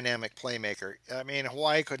such a dynamic playmaker. I mean,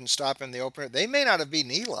 Hawaii couldn't stop him in the opener. They may not have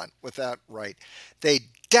beaten Elon without Wright. They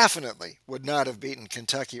definitely would not have beaten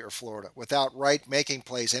Kentucky or Florida without Wright making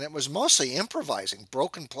plays. And it was mostly improvising,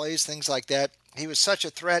 broken plays, things like that. He was such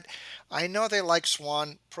a threat. I know they like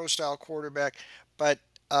Swan, pro-style quarterback, but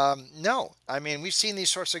no. I mean, we've seen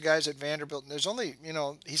these sorts of guys at Vanderbilt. And there's only,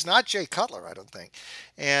 he's not Jay Cutler, I don't think.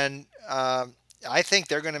 And I think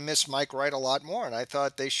they're going to miss Mike Wright a lot more, and I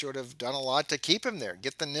thought they should have done a lot to keep him there,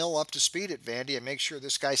 get the nil up to speed at Vandy, and make sure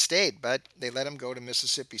this guy stayed, but they let him go to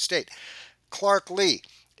Mississippi State. Clark Lee,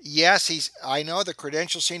 yes, I know the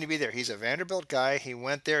credentials seem to be there. He's a Vanderbilt guy. He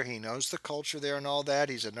went there. He knows the culture there and all that.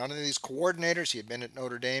 He's none of these coordinators. He had been at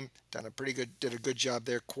Notre Dame, did a good job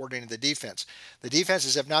there coordinating the defense. The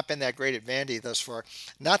defenses have not been that great at Vandy thus far.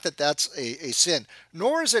 Not that that's a sin,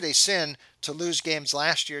 nor is it a sin to lose games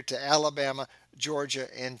last year to Alabama, Georgia,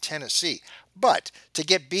 and Tennessee. But to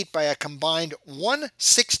get beat by a combined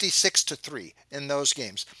 166-3 in those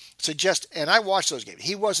games and I watched those games,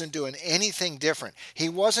 he wasn't doing anything different. He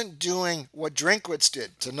wasn't doing what Drinkwitz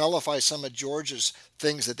did to nullify some of Georgia's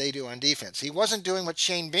things that they do on defense. He wasn't doing what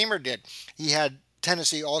Shane Beamer did. He had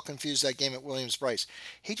Tennessee all confused that game at Williams-Brice.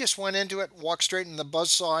 He just went into it, walked straight in the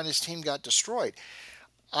buzzsaw, and his team got destroyed.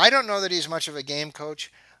 I don't know that he's much of a game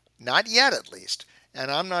coach. Not yet, at least. And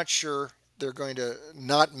I'm not sure they're going to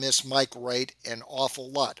not miss Mike Wright an awful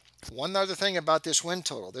lot. One other thing about this win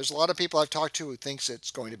total. There's a lot of people I've talked to who thinks it's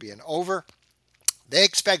going to be an over. They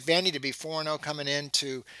expect Vandy to be 4-0 coming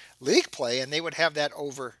into league play, and they would have that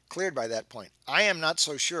over cleared by that point. I am not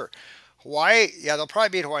so sure. Hawaii, they'll probably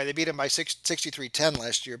beat Hawaii. They beat them by 63-10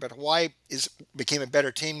 last year, but Hawaii became a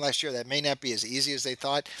better team last year. That may not be as easy as they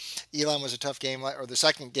thought. Elon was a tough game, or the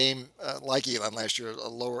second game like Elon last year, a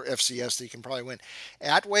lower FCS that you can probably win.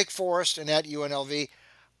 At Wake Forest and at UNLV,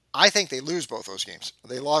 I think they lose both those games.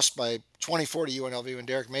 They lost by 24 to UNLV when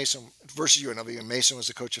Derek Mason versus UNLV when Mason was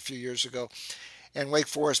the coach a few years ago. And Wake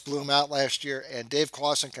Forest blew him out last year, and Dave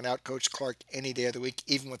Clawson can outcoach Clark any day of the week,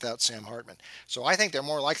 even without Sam Hartman. So I think they're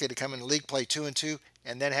more likely to come into league play 2-2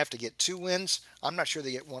 and then have to get 2 wins. I'm not sure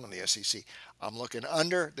they get 1 in the SEC. I'm looking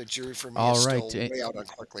under. The jury for me is still way out on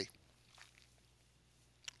Clark Lee.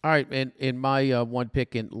 All right, and in my one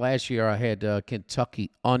pick last year, I had Kentucky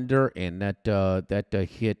under, and that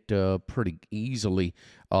hit pretty easily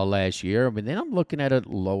last year. I mean, then I'm looking at a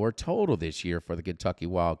lower total this year for the Kentucky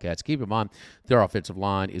Wildcats. Keep in mind, their offensive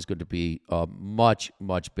line is going to be much,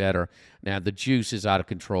 much better. Now, the juice is out of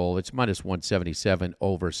control. It's minus 177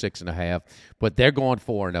 over 6.5, but they're going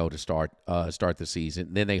 4-0 to start the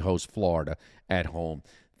season. Then they host Florida at home.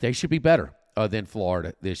 They should be better than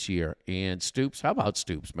Florida this year. And Stoops, how about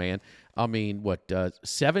Stoops, man? I mean,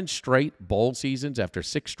 7 straight bowl seasons after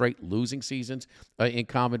 6 straight losing seasons in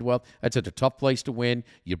Commonwealth? That's a tough place to win.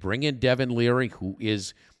 You bring in Devin Leary,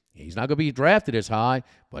 he's not going to be drafted as high,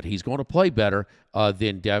 but he's going to play better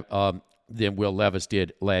than Will Levis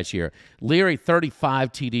did last year. Leary,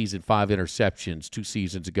 35 TDs and 5 interceptions 2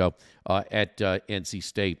 seasons ago at NC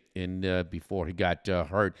State before he got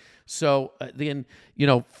hurt. So then,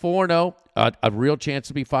 4-0, a real chance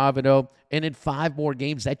to be 5-0, and in 5 more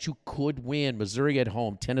games that you could win. Missouri at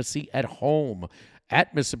home, Tennessee at home,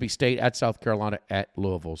 at Mississippi State, at South Carolina, at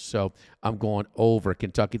Louisville. So I'm going over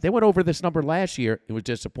Kentucky. They went over this number last year. It was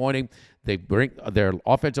disappointing. Their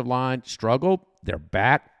offensive line struggled. They're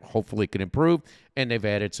back. Hopefully it can improve. And they've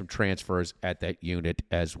added some transfers at that unit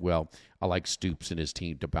as well. I like Stoops and his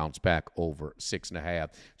team to bounce back over 6.5.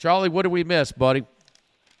 Charlie, what did we miss, buddy?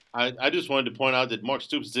 I just wanted to point out that Mark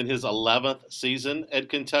Stoops is in his 11th season at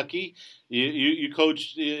Kentucky. You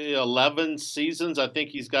coached 11 seasons. I think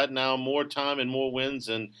he's got now more time and more wins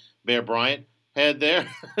than Bear Bryant had there.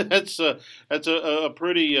 That's a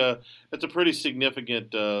pretty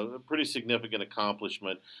significant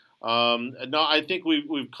accomplishment. No, I think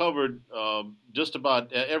we've covered just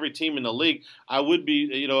about every team in the league. I would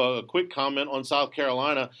be a quick comment on South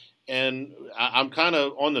Carolina. And I'm kind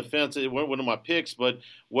of on the fence. It wasn't one of my picks, but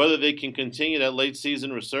whether they can continue that late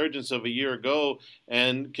season resurgence of a year ago,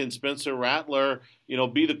 and can Spencer Rattler,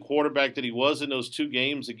 be the quarterback that he was in those 2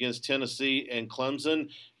 games against Tennessee and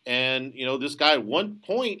Clemson. And, this guy at one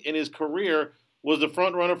point in his career was the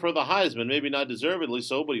front runner for the Heisman. Maybe not deservedly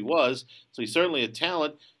so, but he was. So he's certainly a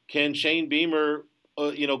talent. Can Shane Beamer,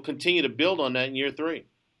 continue to build on that in year 3?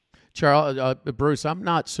 Charles, Bruce, I'm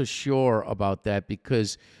not so sure about that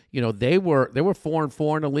because they were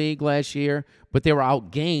 4-4 in the league last year, but they were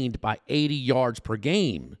outgained by 80 yards per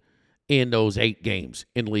game in those 8 games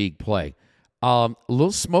in league play. A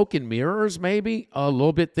little smoke and mirrors, maybe a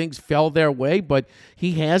little bit. Things fell their way, but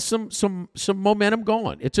he has some momentum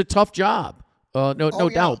going. It's a tough job, no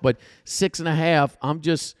doubt. But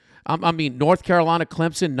 6.5. I mean, North Carolina,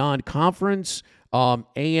 Clemson, non-conference.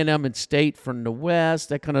 A&M and State from the West,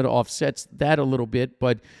 that kind of offsets that a little bit,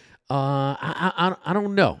 but I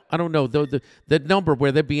don't know. I don't know. The number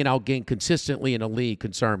where they're being outgained consistently in a league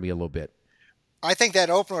concerned me a little bit. I think that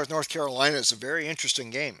opener with North Carolina is a very interesting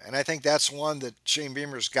game, and I think that's one that Shane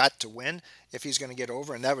Beamer's got to win if he's going to get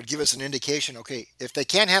over, and that would give us an indication, okay, if they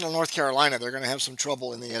can't handle North Carolina, they're going to have some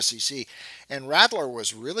trouble in the SEC. And Rattler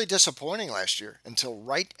was really disappointing last year until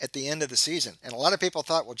right at the end of the season, and a lot of people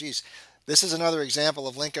thought, well, geez, this is another example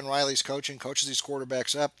of Lincoln Riley's coaches these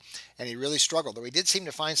quarterbacks up, and he really struggled, though he did seem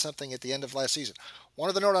to find something at the end of last season. One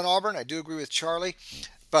other note on Auburn, I do agree with Charlie,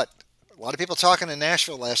 but a lot of people talking in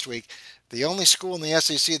Nashville last week, the only school in the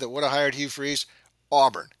SEC that would have hired Hugh Freeze,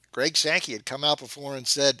 Auburn. Greg Sankey had come out before and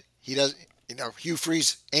said Hugh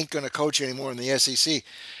Freeze ain't going to coach anymore in the SEC.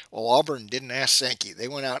 Well, Auburn didn't ask Sankey. They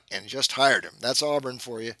went out and just hired him. That's Auburn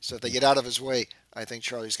for you. So if they get out of his way, I think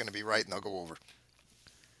Charlie's going to be right and they'll go over.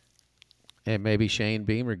 And maybe Shane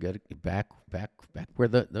Beamer get back where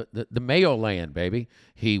the Mayo land, baby.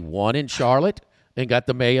 He won in Charlotte and got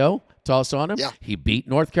the Mayo toss on him. Yeah. He beat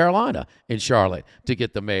North Carolina in Charlotte to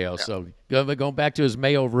get the Mayo. Yeah. So going back to his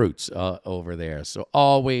Mayo roots over there. So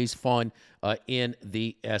always fun in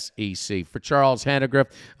the SEC. For Charles Hanagriff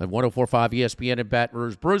on 104.5 ESPN in Baton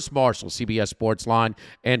Rouge, Bruce Marshall, CBS Sports Line,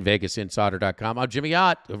 and VegasInsider.com. I'm Jimmy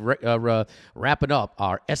Ott, wrapping up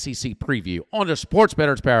our SEC preview on the Sports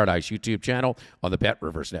Bettor's Paradise YouTube channel on the Bet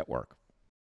Rivers Network.